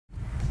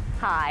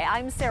Hi,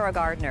 I'm Sarah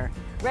Gardner.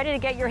 Ready to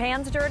get your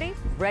hands dirty?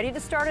 Ready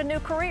to start a new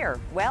career?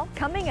 Well,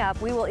 coming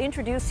up, we will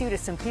introduce you to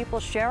some people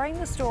sharing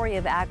the story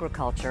of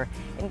agriculture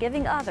and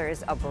giving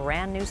others a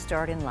brand new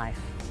start in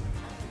life.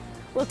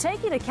 We'll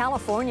take you to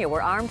California,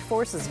 where armed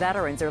forces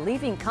veterans are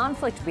leaving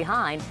conflict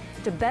behind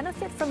to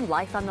benefit from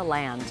life on the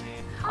land.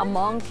 A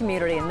Hmong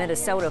community in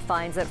Minnesota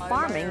finds that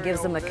farming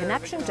gives them a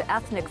connection to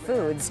ethnic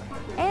foods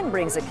and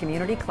brings a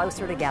community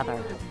closer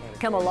together.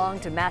 Come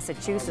along to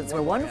Massachusetts,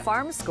 where one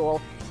farm school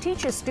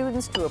teaches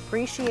students to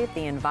appreciate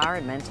the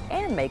environment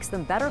and makes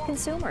them better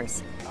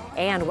consumers.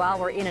 And while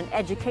we're in an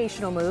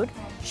educational mood,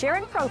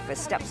 Sharon Profis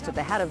steps to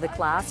the head of the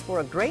class for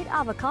a great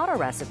avocado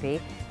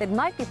recipe that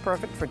might be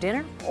perfect for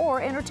dinner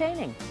or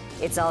entertaining.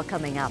 It's all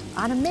coming up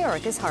on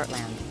America's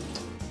Heartland.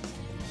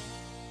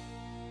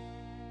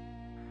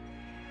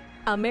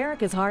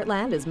 America's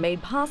Heartland is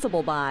made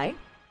possible by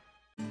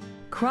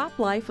Crop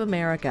Life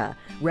America,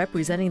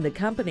 representing the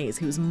companies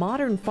whose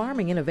modern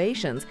farming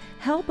innovations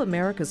help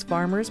America's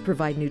farmers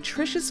provide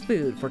nutritious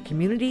food for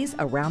communities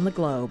around the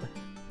globe.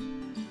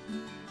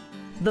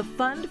 The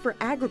Fund for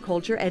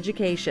Agriculture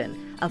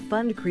Education, a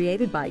fund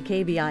created by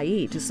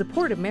KVIE to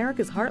support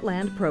America's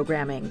Heartland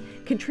programming.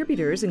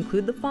 Contributors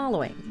include the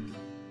following.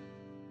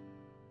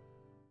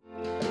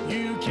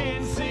 You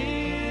can see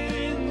it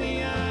in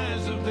the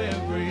eyes of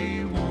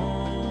every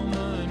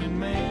woman and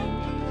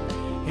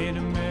man in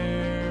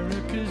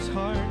America's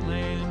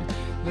heartland,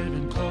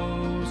 living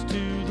close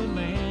to the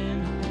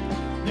land.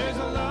 There's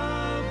a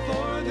love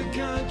for the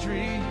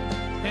country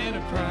and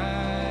a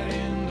pride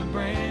in the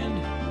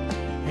brand.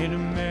 In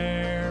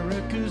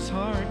America's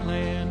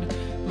heartland,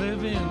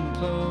 living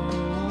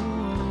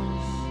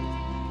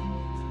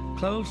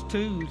close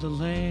to the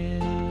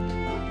land.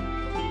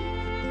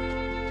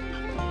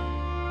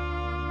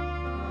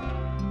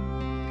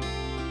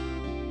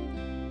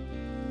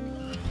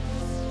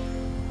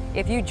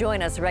 If you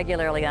join us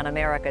regularly on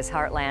America's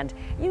Heartland,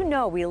 you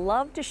know we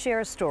love to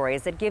share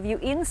stories that give you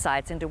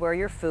insights into where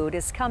your food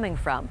is coming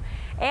from.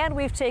 And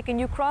we've taken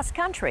you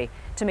cross-country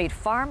to meet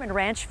farm and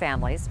ranch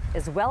families,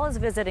 as well as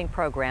visiting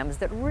programs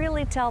that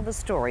really tell the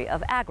story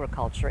of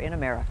agriculture in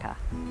America.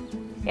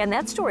 And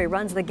that story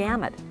runs the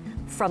gamut,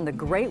 from the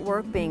great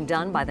work being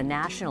done by the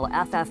National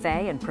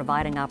FFA in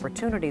providing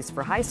opportunities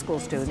for high school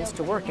students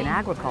to work in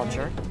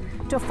agriculture,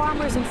 to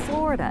farmers in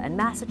Florida and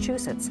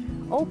Massachusetts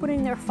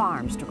opening their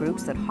farms to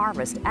groups that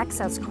harvest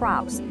excess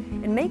crops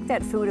and make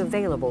that food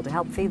available to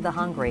help feed the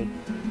hungry.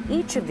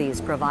 Each of these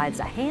provides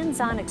a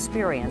hands-on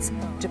experience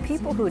to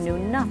people who knew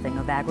nothing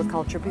of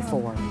agriculture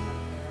before.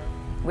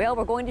 Well,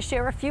 we're going to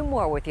share a few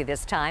more with you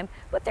this time,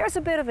 but there's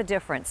a bit of a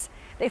difference.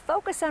 They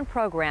focus on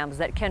programs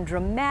that can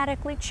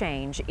dramatically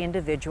change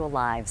individual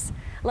lives.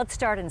 Let's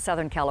start in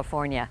Southern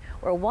California,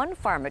 where one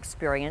farm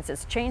experience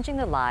is changing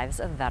the lives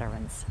of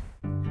veterans.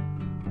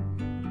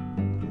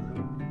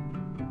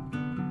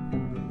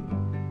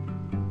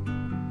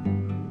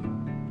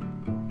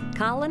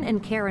 Colin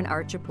and Karen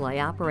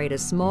Archiplay operate a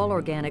small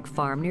organic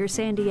farm near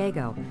San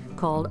Diego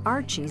called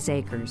Archie's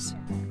Acres.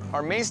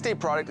 Our mainstay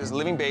product is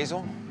living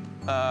basil,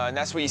 and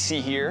that's what you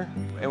see here.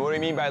 And what we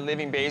mean by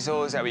living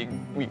basil is that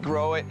we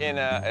grow it in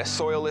a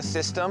soilless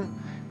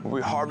system.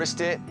 We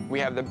harvest it, we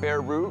have the bare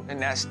root, and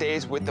that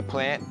stays with the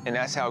plant, and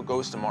that's how it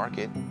goes to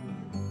market.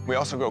 We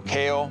also grow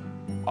kale,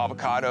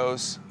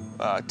 avocados,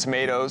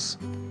 tomatoes,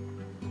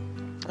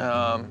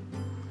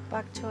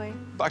 bok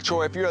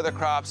choy, a few other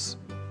crops.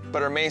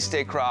 But our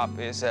mainstay crop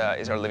is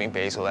our living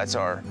basil. That's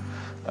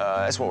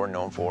what we're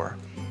known for.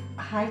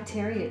 Hi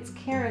Terry, it's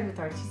Karen with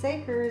Archie's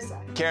Acres.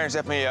 Karen's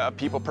definitely a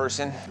people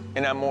person,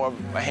 and I'm more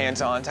of a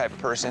hands-on type of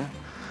person.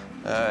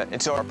 And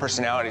so our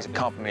personalities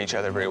complement each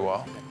other very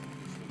well.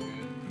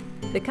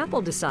 The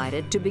couple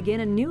decided to begin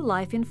a new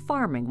life in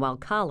farming while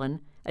Colin,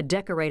 a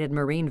decorated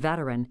Marine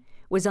veteran,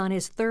 was on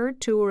his third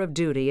tour of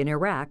duty in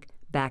Iraq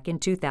back in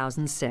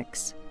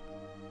 2006.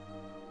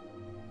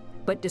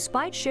 But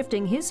despite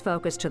shifting his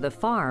focus to the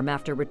farm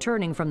after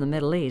returning from the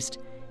Middle East,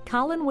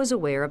 Colin was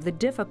aware of the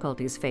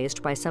difficulties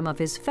faced by some of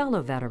his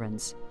fellow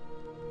veterans.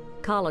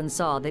 Colin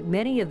saw that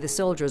many of the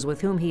soldiers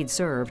with whom he'd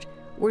served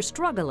were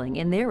struggling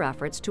in their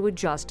efforts to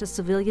adjust to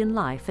civilian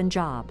life and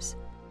jobs.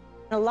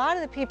 A lot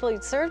of the people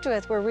he'd served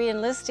with were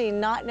re-enlisting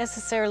not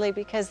necessarily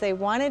because they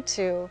wanted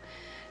to,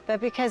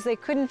 but because they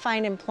couldn't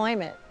find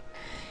employment.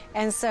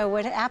 And so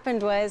what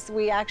happened was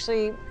we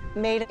actually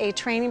made a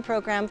training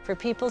program for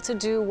people to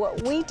do what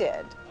we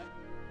did.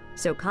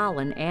 So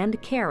Colin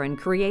and Karen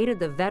created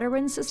the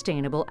Veteran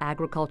Sustainable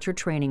Agriculture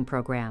Training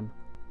Program.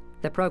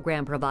 The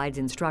program provides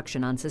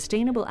instruction on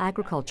sustainable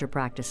agriculture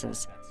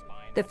practices.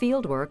 The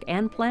fieldwork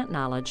and plant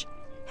knowledge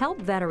help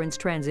veterans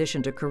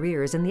transition to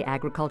careers in the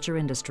agriculture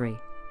industry.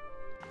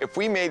 If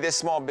we made this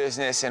small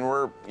business and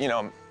we're,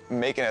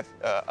 making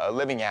a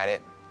living at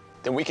it,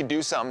 then we could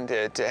do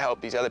something to help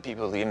these other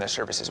people leave their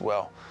service as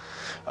well.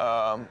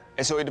 And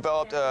so we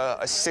developed a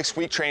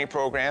 6-week training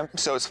program,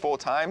 so it's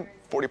full-time,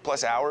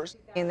 40-plus hours.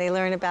 And they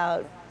learn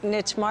about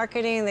niche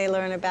marketing, they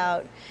learn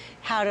about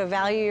how to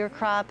value your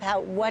crop,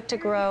 what to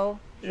grow,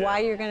 why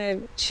you're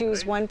going to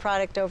choose one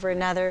product over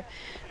another.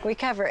 We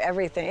cover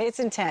everything. It's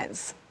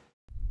intense.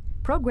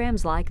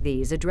 Programs like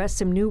these address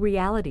some new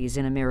realities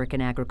in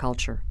American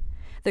agriculture.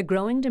 The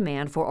growing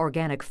demand for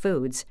organic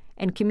foods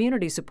and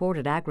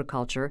community-supported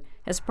agriculture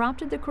has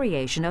prompted the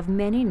creation of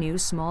many new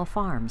small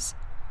farms.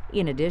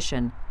 In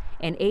addition,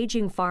 an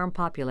aging farm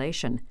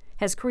population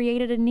has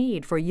created a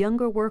need for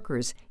younger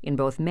workers in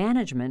both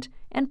management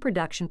and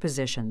production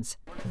positions.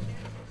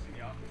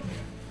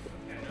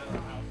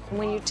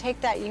 When you take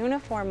that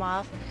uniform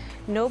off,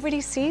 nobody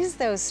sees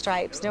those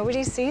stripes,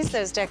 nobody sees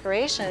those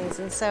decorations,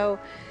 and so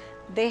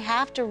they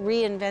have to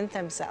reinvent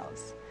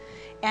themselves.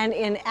 And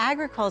in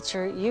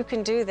agriculture, you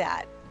can do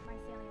that.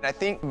 I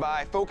think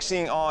by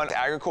focusing on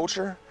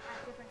agriculture,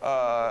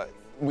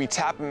 we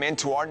tap them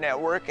into our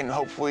network, and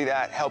hopefully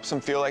that helps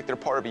them feel like they're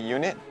part of a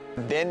unit.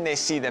 Then they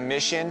see the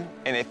mission,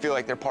 and they feel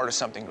like they're part of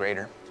something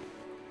greater.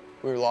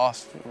 We were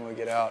lost when we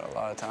get out a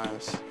lot of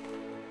times.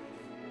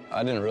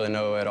 I didn't really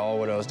know at all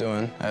what I was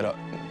doing,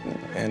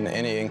 and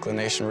any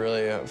inclination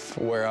really of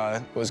where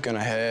I was going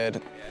to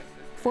head.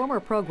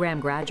 Former program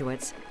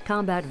graduates,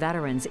 combat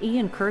veterans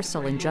Ian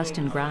Kersel and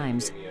Justin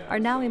Grimes, are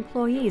now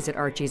employees at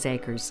Archie's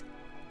Acres.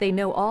 They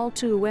know all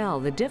too well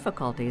the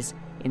difficulties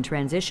in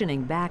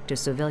transitioning back to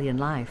civilian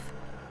life.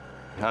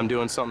 I'm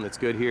doing something that's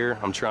good here.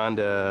 we're trying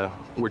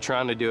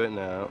to do it in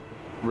a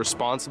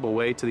responsible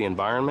way to the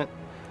environment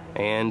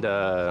and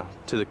to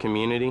the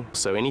community.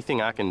 So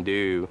anything I can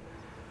do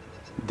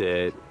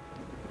that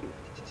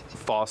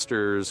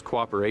fosters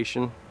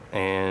cooperation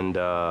and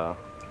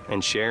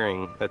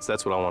sharing, that's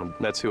what I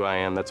want. That's who I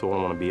am. That's what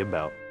I want to be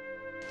about.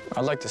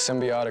 I like the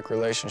symbiotic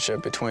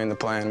relationship between the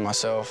plant and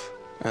myself.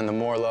 And the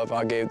more love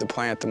I gave the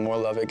plant, the more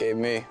love it gave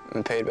me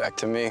and paid back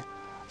to me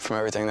from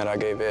everything that I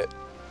gave it.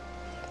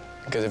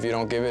 Because if you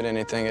don't give it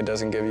anything, it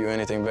doesn't give you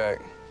anything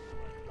back.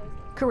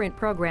 Current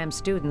program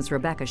students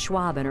Rebecca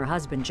Schwab and her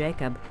husband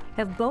Jacob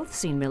have both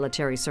seen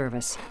military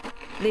service.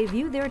 They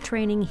view their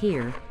training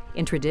here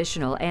in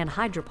traditional and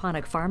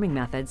hydroponic farming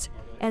methods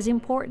as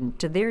important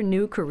to their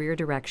new career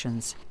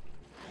directions.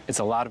 It's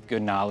a lot of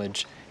good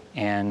knowledge,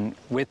 and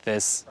with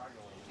this,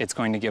 it's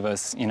going to give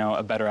us,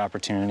 a better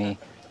opportunity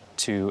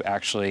to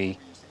actually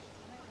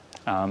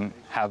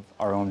have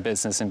our own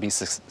business and be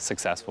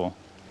successful.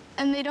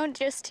 And they don't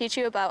just teach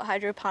you about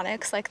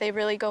hydroponics, like they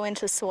really go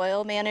into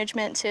soil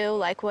management too,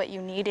 like what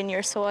you need in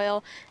your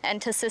soil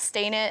and to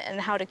sustain it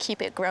and how to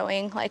keep it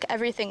growing, like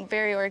everything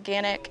very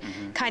organic,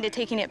 kind of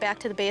taking it back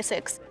to the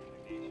basics.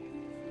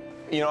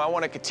 I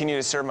want to continue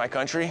to serve my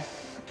country,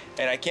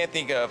 and I can't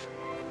think of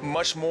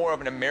much more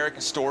of an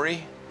American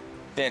story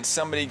than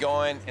somebody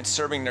going and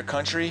serving their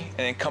country and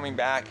then coming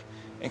back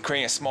and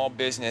creating a small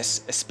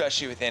business,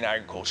 especially within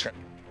agriculture.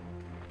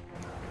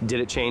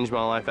 Did it change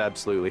my life?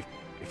 Absolutely.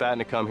 If I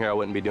hadn't come here, I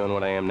wouldn't be doing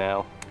what I am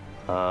now.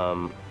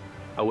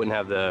 I wouldn't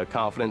have the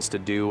confidence to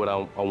do what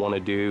I want to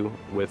do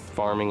with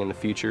farming in the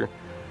future,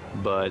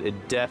 but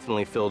it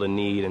definitely filled a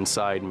need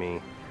inside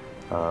me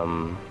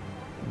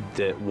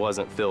that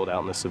wasn't filled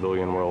out in the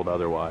civilian world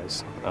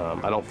otherwise.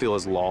 I don't feel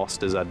as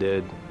lost as I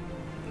did.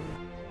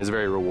 It's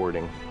very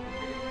rewarding.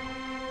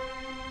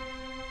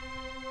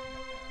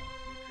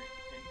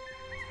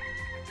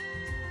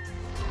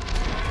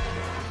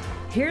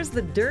 Here's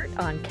the dirt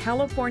on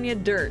California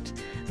dirt.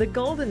 The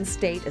Golden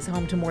State is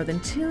home to more than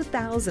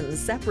 2,000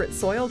 separate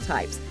soil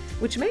types,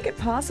 which make it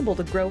possible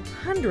to grow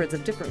hundreds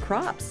of different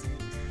crops.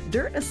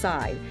 Dirt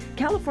aside,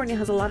 California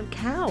has a lot of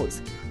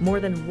cows, more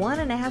than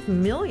 1.5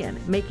 million,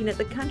 making it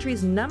the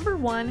country's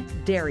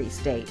 #1 dairy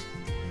state.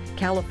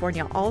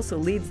 California also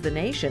leads the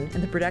nation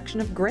in the production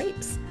of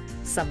grapes,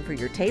 some for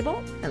your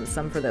table and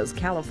some for those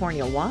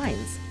California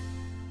wines.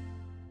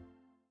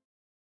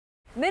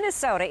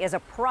 Minnesota is a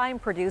prime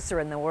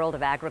producer in the world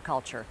of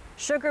agriculture.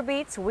 Sugar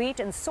beets, wheat,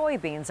 and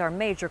soybeans are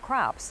major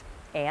crops.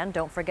 And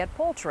don't forget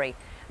poultry.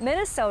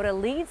 Minnesota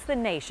leads the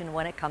nation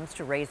when it comes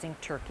to raising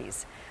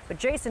turkeys. But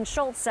Jason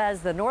Shoultz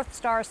says the North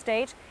Star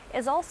State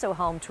is also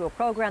home to a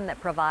program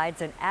that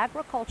provides an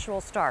agricultural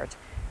start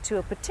to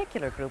a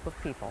particular group of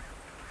people.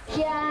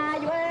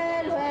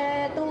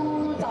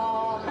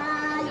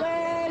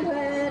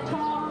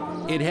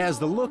 It has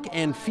the look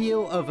and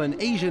feel of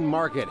an Asian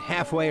market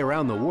halfway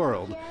around the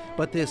world,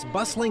 but this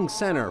bustling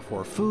center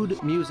for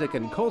food, music,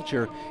 and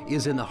culture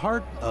is in the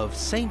heart of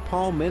St.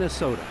 Paul,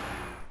 Minnesota.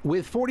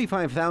 With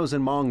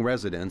 45,000 Hmong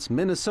residents,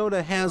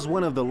 Minnesota has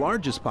one of the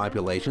largest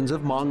populations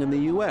of Hmong in the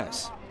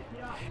U.S.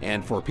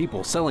 And for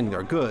people selling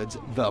their goods,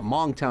 the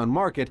Hmongtown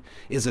Market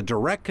is a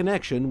direct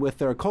connection with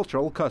their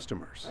cultural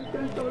customers.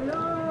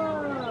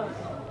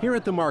 Here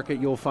at the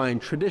market, you'll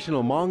find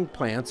traditional Hmong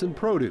plants and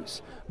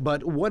produce.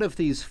 But what if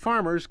these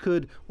farmers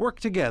could work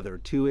together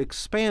to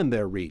expand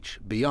their reach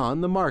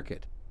beyond the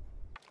market?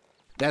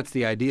 That's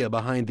the idea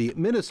behind the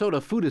Minnesota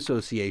Food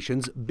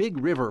Association's Big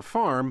River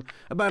Farm,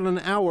 about an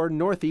hour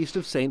northeast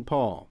of St.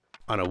 Paul.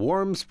 On a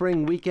warm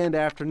spring weekend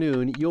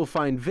afternoon, you'll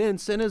find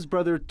Vince and his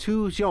brother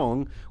Tu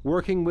Xiong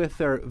working with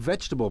their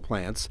vegetable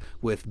plants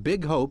with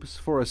big hopes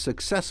for a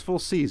successful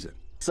season.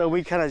 So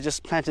we kind of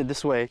just planted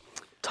this way.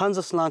 Tons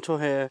of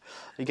cilantro here.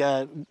 You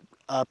got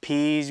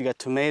peas, you got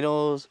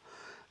tomatoes,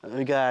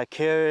 we got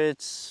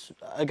carrots.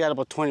 I got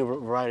about 20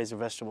 varieties of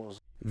vegetables.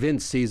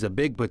 Vince sees a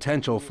big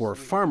potential for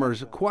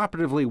farmers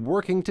cooperatively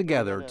working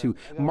together to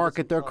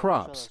market their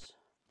crops.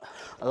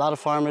 A lot of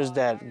farmers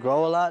that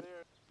grow a lot,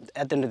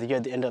 at the end of the year,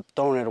 they end up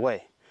throwing it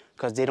away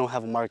because they don't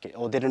have a market,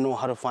 or they don't know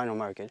how to find a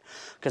market.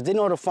 Because they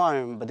know how to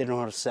farm, but they don't know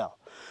how to sell.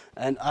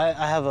 And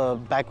I have a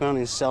background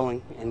in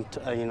selling, and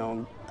you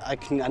know, I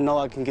know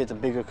I can get the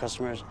bigger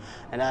customers.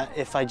 And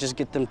if I just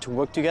get them to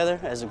work together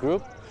as a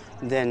group,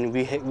 then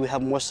we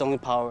have more selling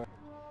power.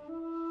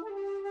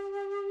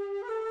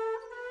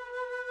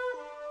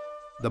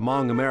 The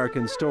Hmong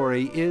American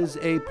story is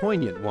a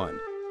poignant one.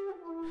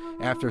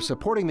 After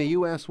supporting the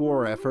U.S.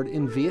 war effort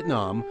in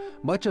Vietnam,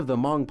 much of the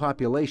Hmong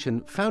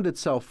population found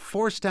itself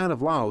forced out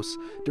of Laos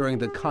during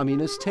the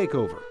communist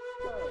takeover.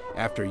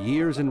 After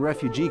years in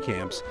refugee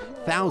camps,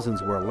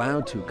 thousands were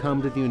allowed to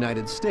come to the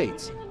United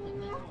States.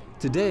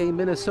 Today,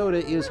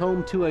 Minnesota is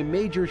home to a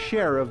major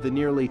share of the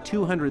nearly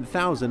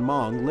 200,000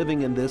 Hmong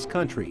living in this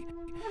country,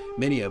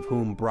 many of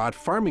whom brought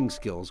farming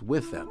skills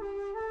with them.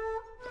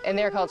 In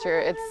their culture,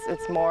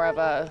 it's more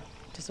of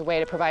just a way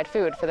to provide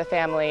food for the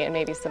family and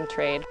maybe some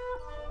trade.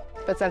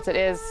 But since it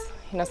is,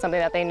 you know, something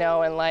that they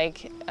know and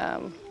like,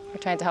 we're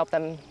trying to help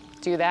them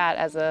do that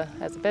as a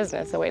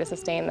business, a way to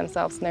sustain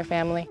themselves and their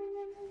family.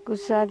 She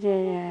says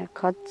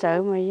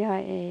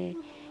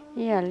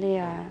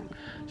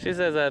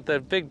that the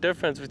big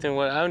difference between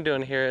what I'm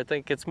doing here, I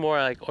think it's more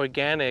like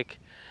organic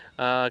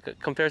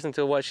comparison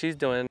to what she's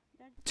doing.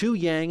 Tu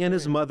Yang and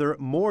his mother,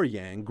 Moore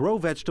Yang, grow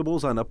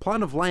vegetables on a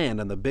plot of land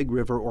on the Big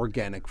River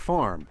Organic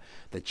Farm.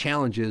 The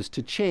challenges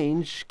to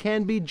change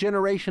can be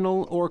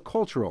generational or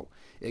cultural.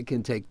 It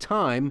can take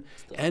time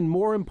and,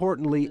 more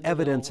importantly,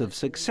 evidence of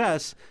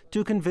success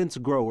to convince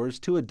growers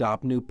to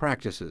adopt new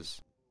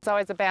practices. It's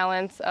always a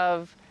balance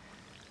of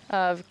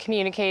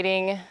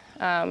communicating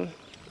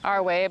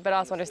our way, but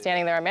also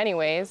understanding there are many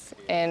ways.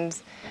 And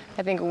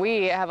I think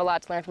we have a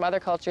lot to learn from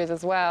other cultures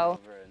as well.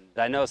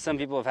 I know some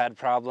people have had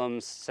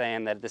problems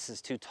saying that this is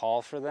too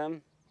tall for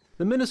them.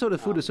 The Minnesota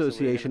Food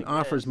Association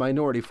offers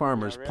minority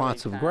farmers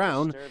plots of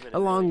ground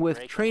along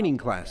with training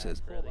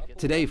classes.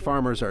 Today,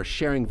 farmers are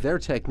sharing their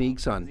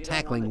techniques on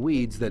tackling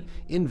weeds that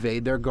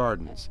invade their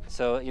gardens.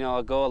 So, you know,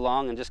 I'll go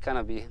along and just kind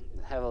of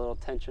have a little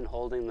tension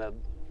holding the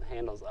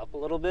handles up a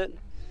little bit.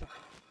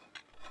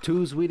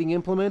 Tu's weeding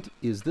implement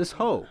is this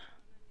hoe.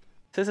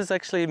 This is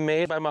actually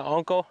made by my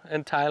uncle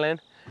in Thailand,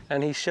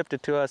 and he shipped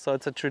it to us, so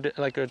it's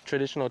like a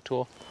traditional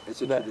tool.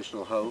 It's a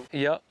traditional hoe?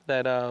 Yep,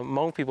 that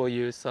Hmong people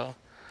use, so.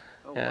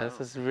 Oh, yeah, wow.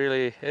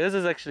 This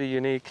is actually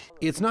unique.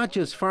 It's not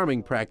just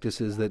farming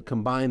practices that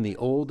combine the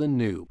old and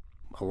new.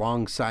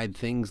 Alongside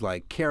things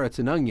like carrots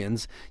and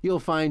onions, you'll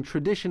find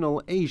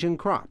traditional Asian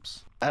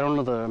crops. I don't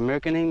know the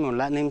American name or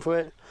Latin name for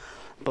it,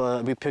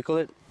 but we pickle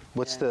it.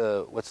 What's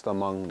the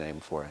Hmong name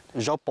for it?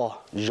 Jopo.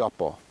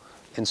 Jopo.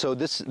 And so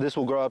this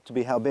will grow up to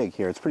be how big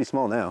here? It's pretty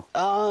small now.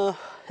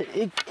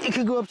 It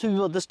could go up to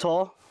about this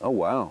tall. Oh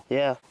wow.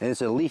 Yeah. And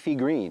it's a leafy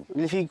green.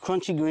 Leafy,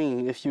 crunchy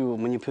green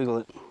when you pickle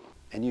it.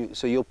 And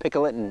so you'll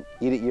pickle it and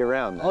eat it year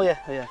round then? Oh yeah,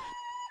 yeah.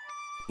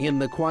 In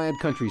the quiet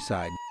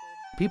countryside,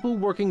 people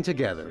working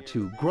together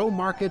to grow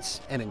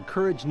markets and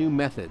encourage new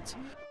methods.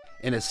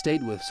 In a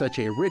state with such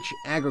a rich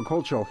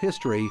agricultural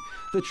history,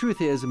 the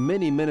truth is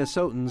many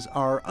Minnesotans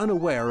are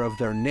unaware of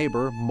their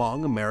neighbor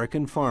Hmong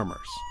American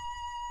farmers.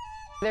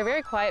 They're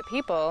very quiet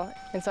people,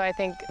 and so I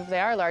think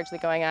they are largely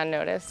going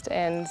unnoticed,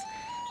 and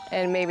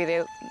maybe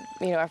they,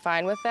 are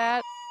fine with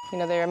that.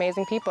 They're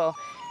amazing people,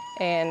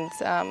 and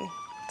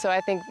so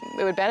I think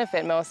it would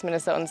benefit most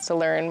Minnesotans to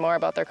learn more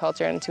about their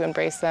culture and to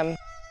embrace them.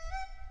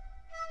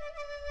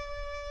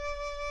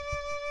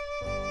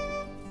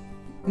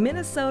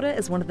 Minnesota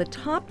is one of the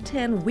top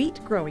 10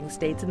 wheat-growing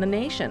states in the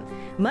nation,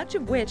 much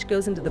of which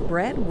goes into the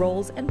bread,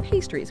 rolls, and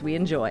pastries we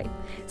enjoy.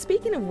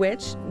 Speaking of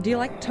which, do you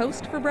like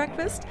toast for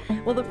breakfast?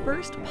 Well, the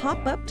first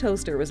pop-up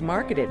toaster was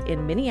marketed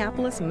in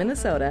Minneapolis,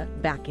 Minnesota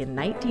back in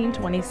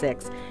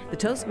 1926. The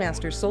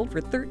Toastmaster sold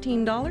for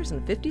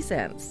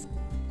 $13.50.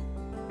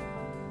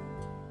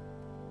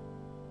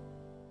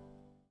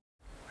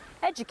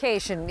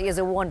 Education is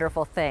a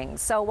wonderful thing.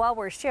 So while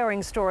we're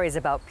sharing stories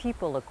about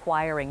people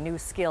acquiring new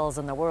skills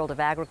in the world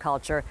of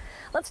agriculture,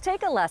 let's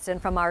take a lesson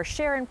from our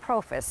Sharon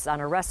Profis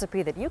on a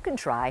recipe that you can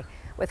try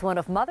with one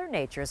of Mother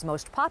Nature's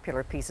most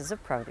popular pieces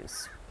of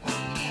produce.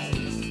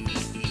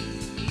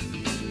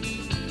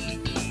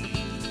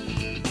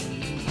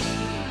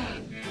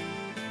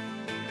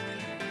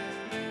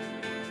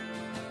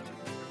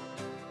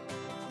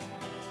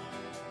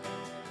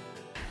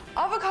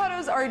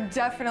 Avocados are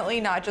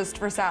definitely not just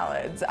for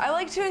salads. I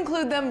like to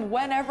include them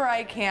whenever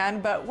I can,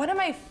 but one of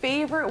my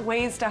favorite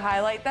ways to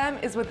highlight them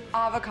is with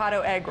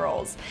avocado egg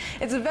rolls.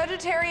 It's a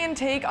vegetarian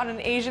take on an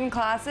Asian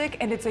classic,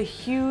 and it's a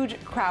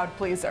huge crowd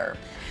pleaser.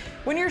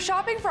 When you're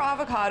shopping for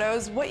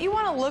avocados, what you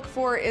want to look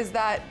for is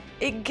that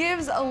It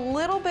gives a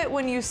little bit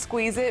when you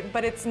squeeze it,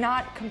 but it's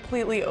not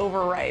completely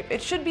overripe.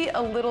 It should be a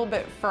little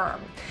bit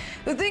firm.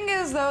 The thing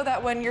is though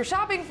that when you're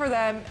shopping for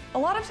them, a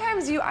lot of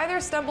times you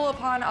either stumble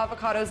upon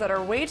avocados that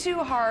are way too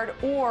hard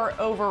or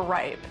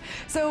overripe.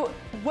 So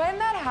when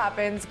that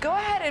happens, go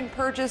ahead and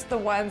purchase the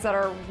ones that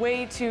are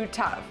way too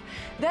tough.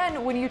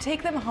 Then when you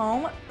take them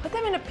home, put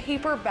them in a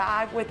paper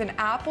bag with an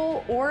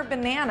apple or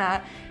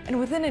banana, and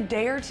within a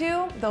day or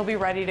two, they'll be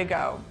ready to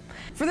go.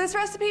 For this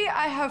recipe,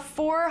 I have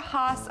 4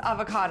 Hass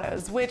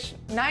avocados, which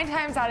 9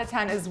 times out of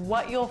 10 is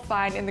what you'll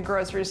find in the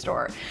grocery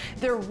store.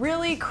 They're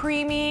really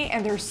creamy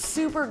and they're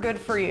super good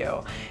for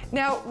you.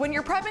 Now, when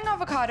you're prepping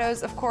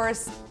avocados, of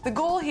course, the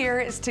goal here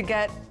is to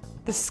get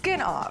the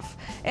skin off.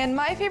 And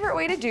my favorite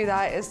way to do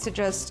that is to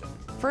just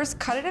first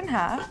cut it in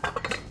half.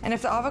 And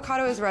if the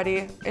avocado is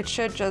ready, it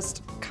should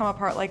just come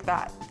apart like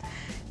that.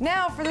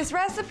 Now, for this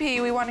recipe,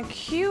 we want to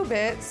cube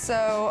it,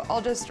 so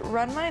I'll just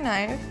run my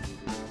knife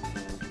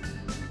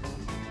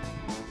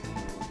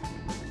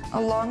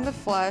along the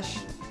flesh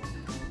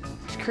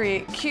to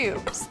create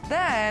cubes.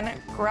 Then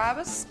grab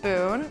a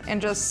spoon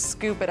and just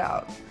scoop it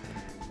out.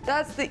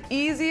 That's the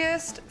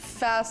easiest,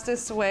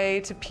 fastest way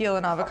to peel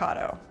an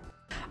avocado.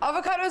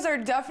 Avocados are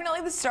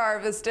definitely the star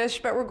of this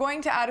dish, but we're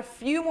going to add a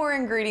few more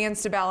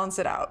ingredients to balance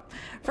it out.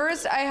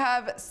 First, I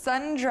have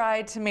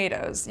sun-dried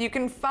tomatoes. You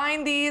can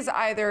find these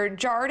either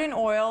jarred in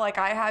oil like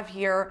I have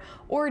here,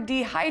 or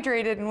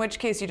dehydrated, in which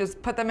case you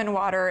just put them in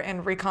water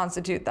and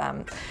reconstitute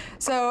them.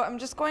 So I'm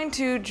just going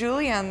to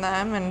julienne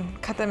them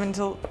and cut them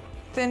into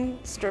thin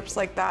strips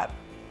like that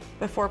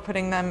before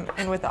putting them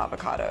in with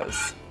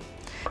avocados.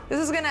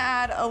 This is gonna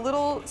add a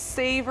little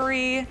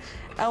savory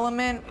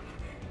element.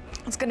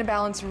 It's gonna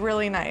balance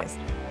really nice.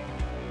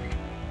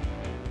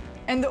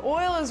 And the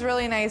oil is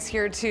really nice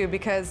here too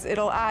because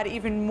it'll add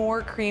even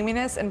more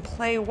creaminess and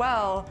play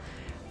well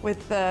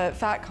with the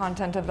fat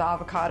content of the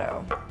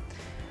avocado.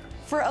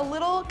 For a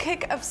little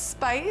kick of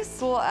spice,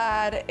 we'll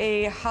add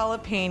a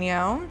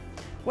jalapeno.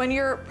 When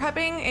you're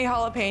prepping a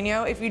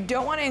jalapeno, if you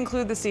don't want to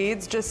include the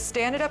seeds, just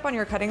stand it up on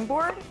your cutting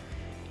board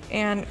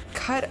and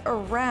cut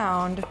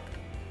around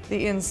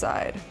the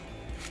inside.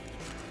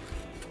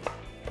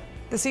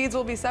 The seeds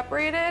will be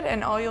separated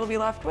and all you'll be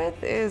left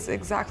with is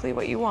exactly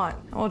what you want.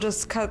 We'll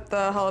just cut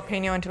the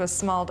jalapeno into a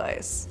small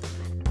dice.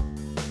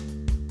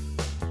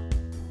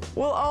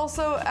 We'll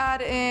also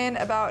add in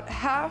about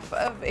half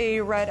of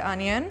a red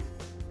onion.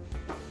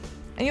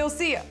 And you'll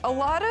see a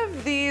lot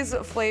of these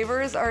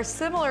flavors are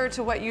similar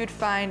to what you'd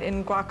find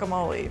in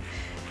guacamole.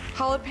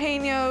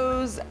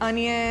 Jalapenos,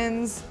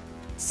 onions,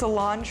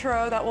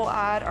 cilantro that we'll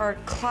add are a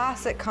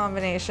classic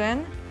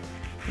combination.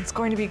 It's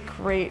going to be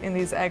great in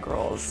these egg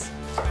rolls.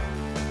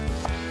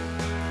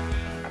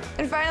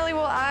 And finally,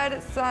 we'll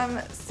add some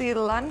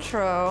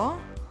cilantro.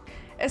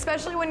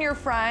 Especially when you're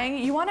frying,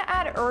 you want to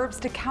add herbs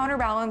to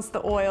counterbalance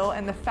the oil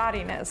and the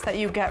fattiness that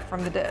you get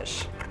from the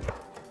dish.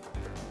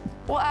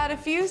 We'll add a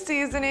few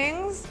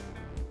seasonings,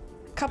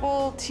 a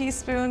couple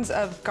teaspoons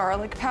of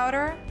garlic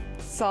powder,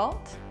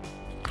 salt,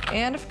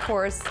 and of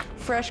course,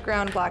 fresh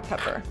ground black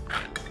pepper.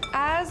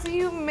 As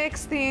you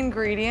mix the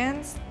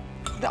ingredients,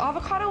 the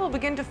avocado will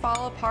begin to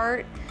fall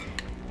apart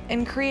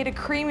and create a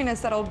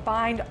creaminess that'll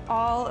bind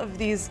all of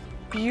these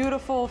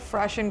beautiful,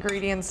 fresh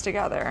ingredients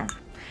together.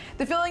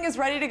 The filling is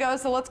ready to go,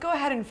 so let's go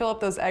ahead and fill up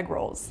those egg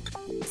rolls.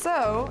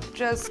 So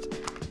just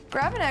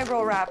grab an egg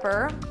roll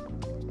wrapper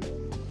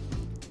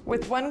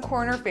with one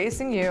corner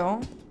facing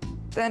you,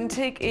 then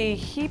take a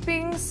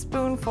heaping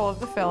spoonful of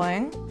the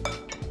filling.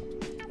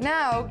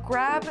 Now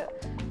grab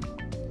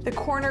the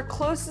corner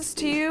closest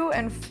to you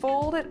and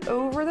fold it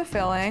over the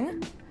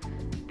filling.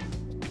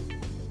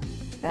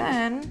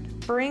 Then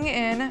bring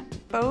in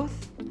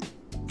both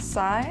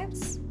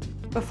sides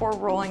before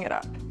rolling it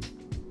up.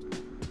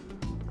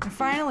 And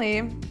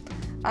finally,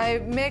 I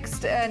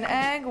mixed an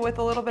egg with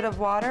a little bit of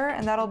water,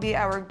 and that'll be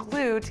our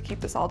glue to keep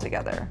this all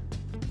together.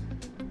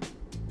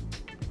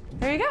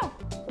 There you go.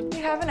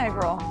 You have an egg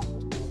roll.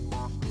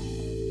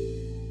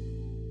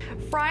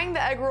 Frying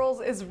the egg rolls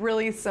is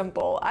really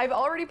simple. I've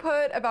already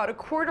put about a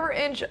 1/4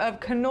 inch of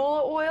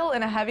canola oil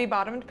in a heavy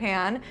bottomed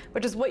pan,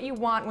 which is what you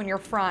want when you're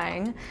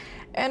frying.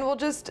 And we'll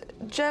just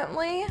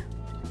gently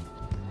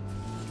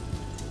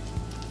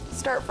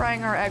start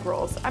frying our egg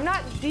rolls. I'm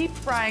not deep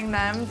frying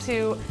them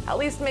to at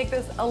least make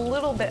this a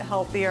little bit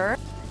healthier.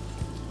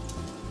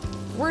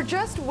 We're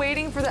just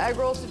waiting for the egg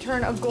rolls to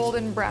turn a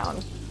golden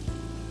brown.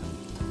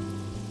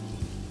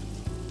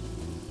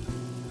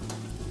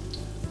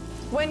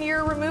 When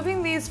you're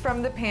removing these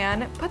from the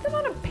pan, put them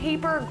on a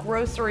paper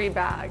grocery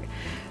bag.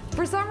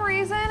 For some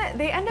reason,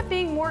 they end up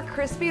being more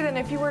crispy than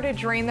if you were to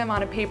drain them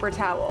on a paper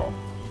towel.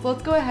 So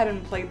let's go ahead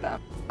and plate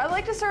them. I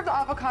like to serve the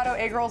avocado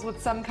egg rolls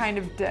with some kind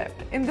of dip.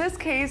 In this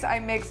case, I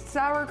mixed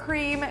sour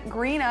cream,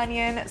 green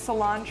onion,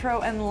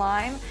 cilantro, and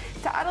lime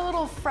to add a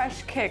little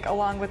fresh kick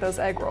along with those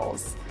egg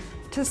rolls.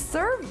 To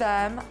serve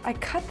them, I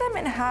cut them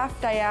in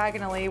half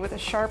diagonally with a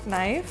sharp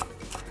knife.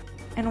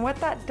 And what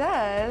that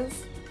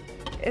does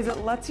is it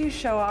lets you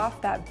show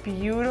off that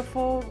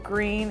beautiful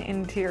green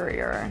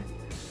interior.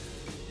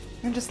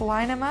 and just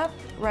line them up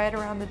right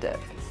around the dip.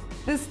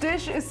 This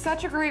dish is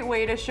such a great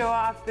way to show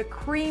off the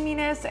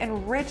creaminess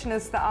and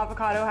richness the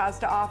avocado has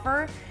to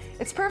offer.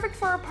 It's perfect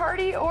for a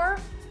party or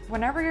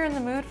whenever you're in the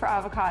mood for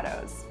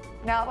avocados.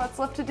 Now what's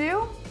left to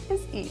do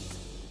is eat.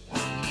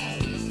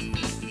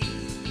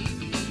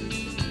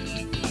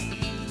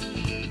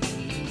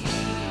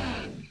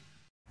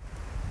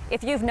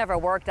 If you've never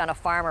worked on a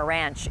farm or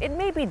ranch, it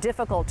may be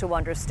difficult to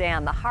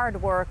understand the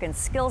hard work and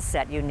skill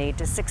set you need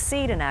to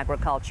succeed in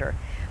agriculture.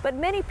 But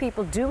many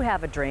people do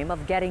have a dream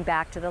of getting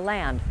back to the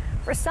land.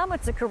 For some,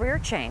 it's a career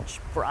change.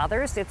 For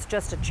others, it's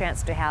just a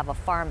chance to have a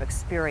farm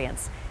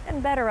experience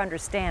and better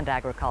understand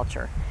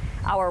agriculture.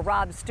 Our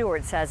Rob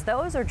Stewart says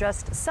those are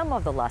just some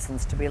of the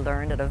lessons to be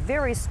learned at a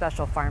very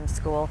special farm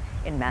school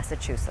in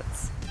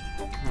Massachusetts.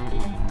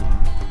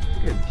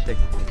 Good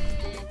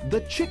chicken.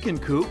 The chicken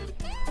coop.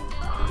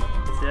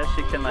 See how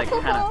she can like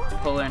kind of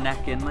pull her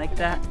neck in like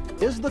that?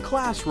 Is the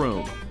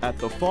classroom at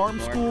the farm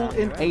school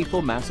in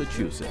Athol,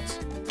 Massachusetts.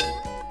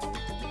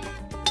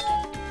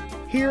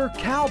 Here,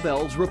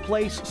 cowbells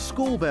replace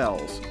school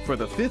bells for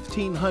the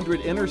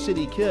 1,500 inner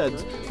city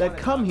kids that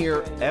come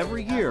here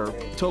every year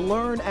to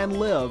learn and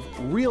live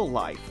real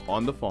life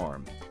on the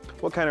farm.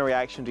 What kind of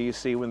reaction do you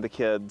see when the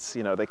kids,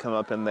 they come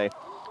up and they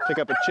pick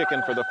up a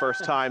chicken for the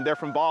first time? They're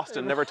from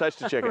Boston, never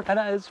touched a chicken.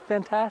 It's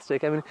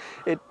fantastic. I mean,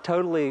 it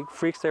totally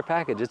freaks their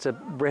package. It's a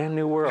brand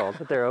new world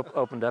that they're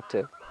opened up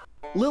to.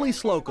 Lily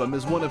Slocum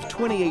is one of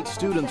 28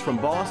 students from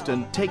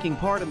Boston taking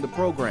part in the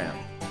program.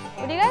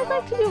 What do you guys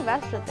like to do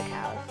best with the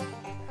cows?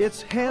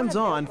 It's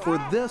hands-on for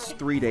this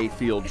 3-day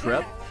field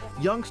trip.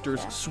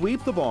 Youngsters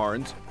sweep the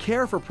barns,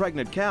 care for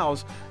pregnant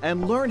cows,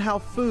 and learn how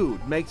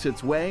food makes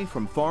its way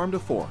from farm to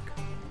fork.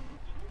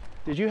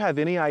 Did you have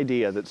any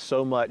idea that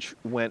so much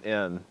went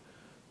in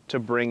to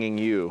bringing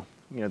you,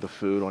 the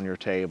food on your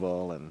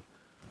table? And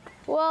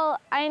Well,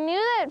 I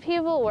knew that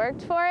people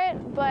worked for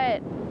it,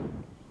 but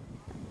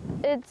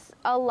it's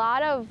a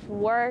lot of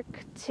work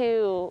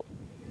to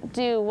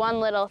do one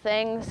little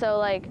thing. So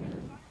like,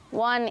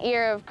 one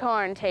ear of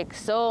corn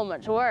takes so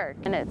much work,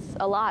 and it's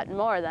a lot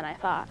more than I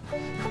thought.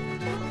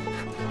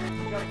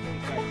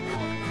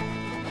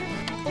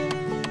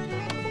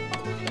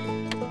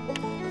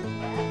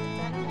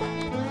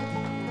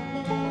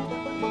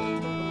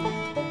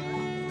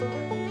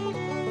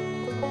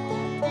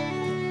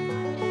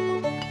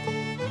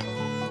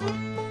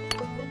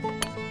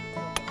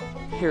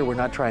 Here, we're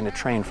not trying to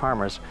train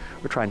farmers.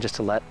 We're trying just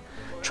to let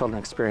children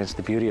experience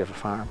the beauty of a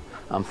farm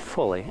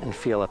fully and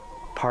feel a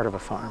part of a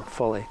farm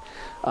fully.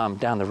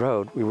 Down the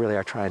road, we really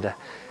are trying to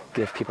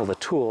give people the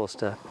tools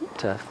to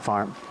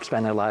farm,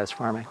 spend their lives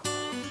farming.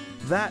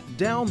 That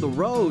down the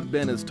road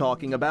Ben is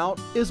talking about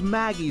is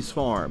Maggie's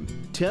farm.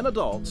 10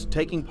 adults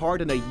taking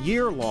part in a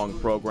year-long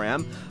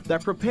program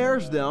that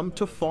prepares them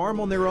to farm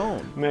on their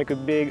own. Make a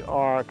big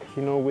arc,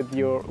 with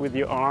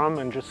your arm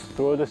and just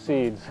throw the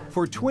seeds.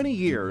 For 20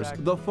 years,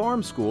 the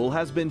farm school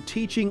has been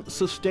teaching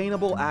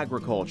sustainable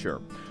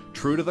agriculture.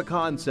 True to the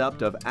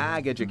concept of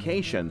ag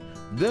education,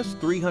 this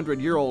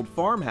 300-year-old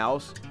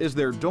farmhouse is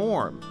their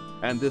dorm,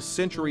 and this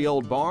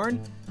century-old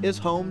barn is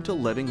home to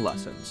living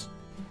lessons.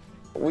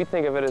 We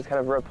think of it as kind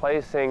of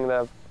replacing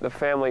the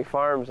family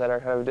farms that are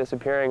kind of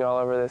disappearing all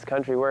over this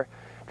country. We're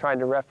trying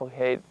to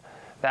replicate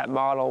that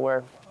model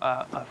where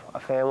a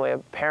family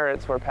of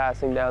parents were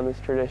passing down this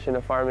tradition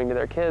of farming to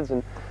their kids,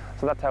 and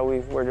so that's how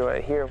we're doing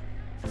it here.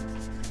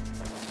 There's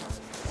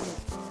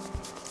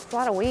a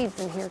lot of weeds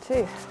in here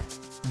too.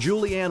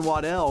 Julianne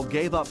Waddell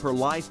gave up her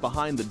life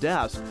behind the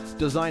desk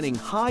designing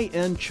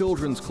high-end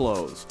children's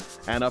clothes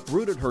and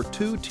uprooted her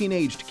 2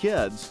 teenaged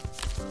kids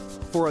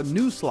for a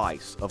new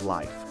slice of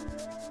life.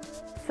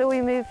 So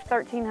we moved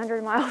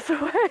 1,300 miles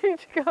away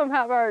to come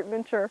have our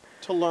adventure.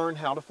 To learn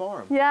how to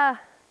farm. Yeah.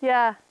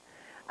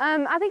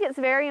 I think it's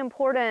very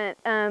important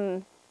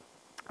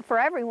for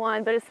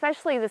everyone, but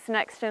especially this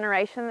next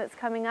generation that's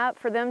coming up,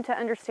 for them to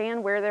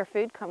understand where their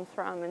food comes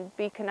from and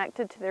be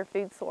connected to their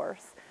food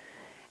source.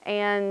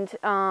 And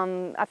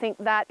I think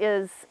that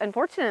is,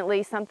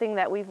 unfortunately, something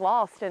that we've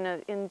lost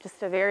in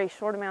just a very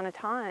short amount of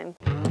time.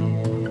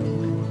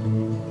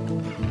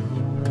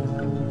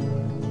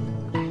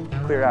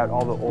 Clear out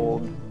all the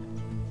old,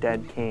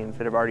 dead canes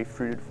that have already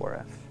fruited for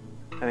us.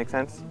 That make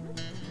sense?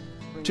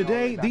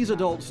 Today, these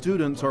adult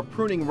students are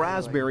pruning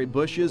raspberry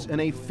bushes in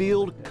a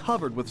field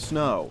covered with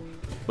snow.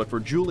 But for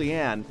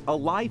Julianne, a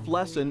life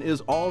lesson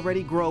is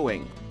already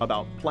growing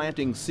about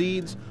planting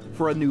seeds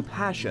for a new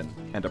passion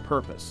and a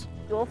purpose.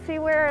 We'll see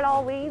where it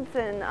all leads,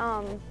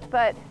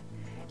 but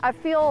I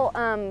feel,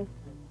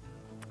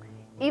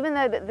 even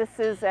though that this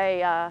is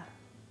a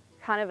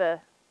kind of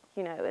a,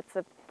 it's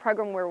a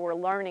program where we're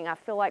learning, I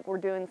feel like we're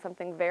doing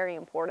something very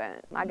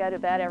important. I go to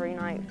bed every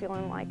night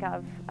feeling like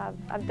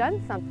I've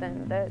done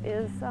something that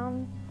is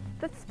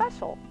that's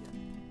special.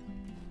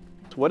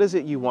 What is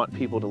it you want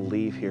people to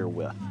leave here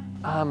with?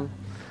 I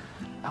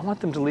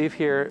want them to leave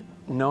here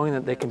knowing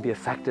that they can be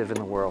effective in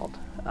the world.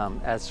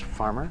 As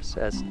farmers,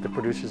 as the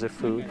producers of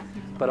food,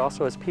 but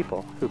also as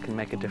people who can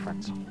make a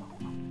difference.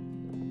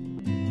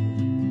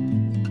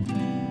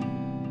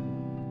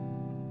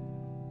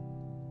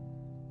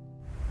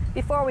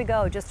 Before we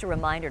go, just a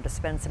reminder to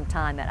spend some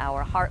time at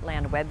our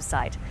Heartland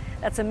website.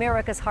 That's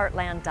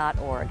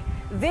americasheartland.org.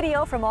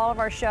 Video from all of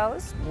our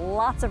shows,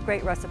 lots of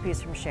great recipes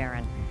from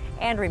Sharon.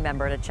 And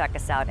remember to check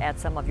us out at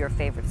some of your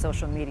favorite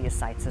social media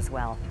sites as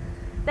well.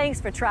 Thanks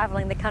for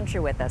traveling the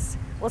country with us.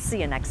 We'll see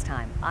you next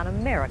time on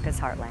America's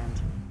Heartland.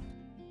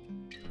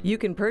 You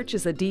can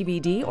purchase a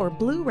DVD or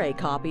Blu-ray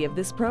copy of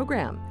this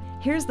program.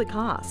 Here's the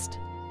cost.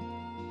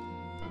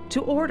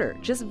 To order,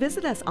 just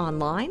visit us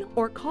online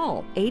or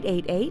call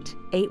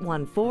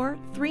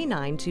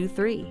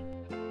 888-814-3923.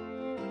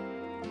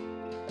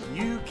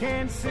 You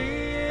can see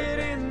it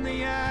in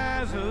the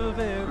eyes of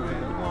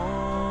every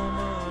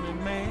woman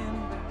and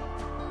man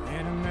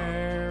in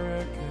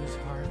America's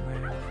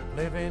heartland,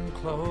 living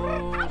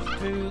close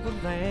to the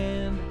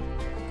land.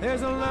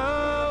 There's a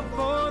love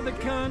for the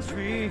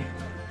country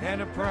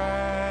and a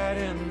pride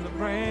in the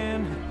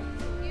brand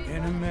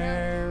in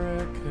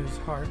America's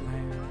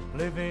heartland,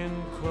 living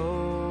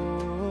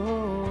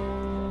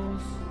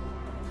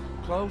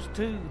close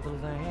to the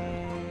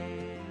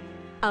land.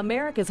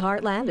 America's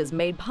Heartland is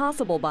made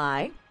possible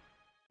by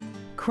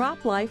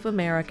Crop Life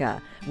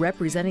America,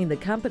 representing the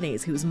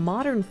companies whose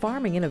modern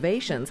farming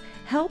innovations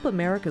help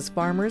America's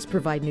farmers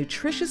provide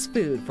nutritious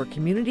food for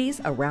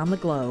communities around the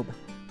globe.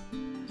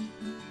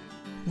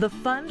 The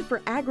Fund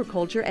for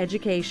Agriculture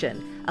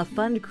Education, a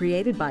fund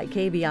created by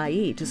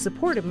KVIE to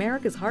support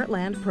America's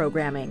Heartland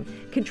programming.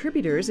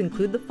 Contributors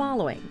include the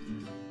following: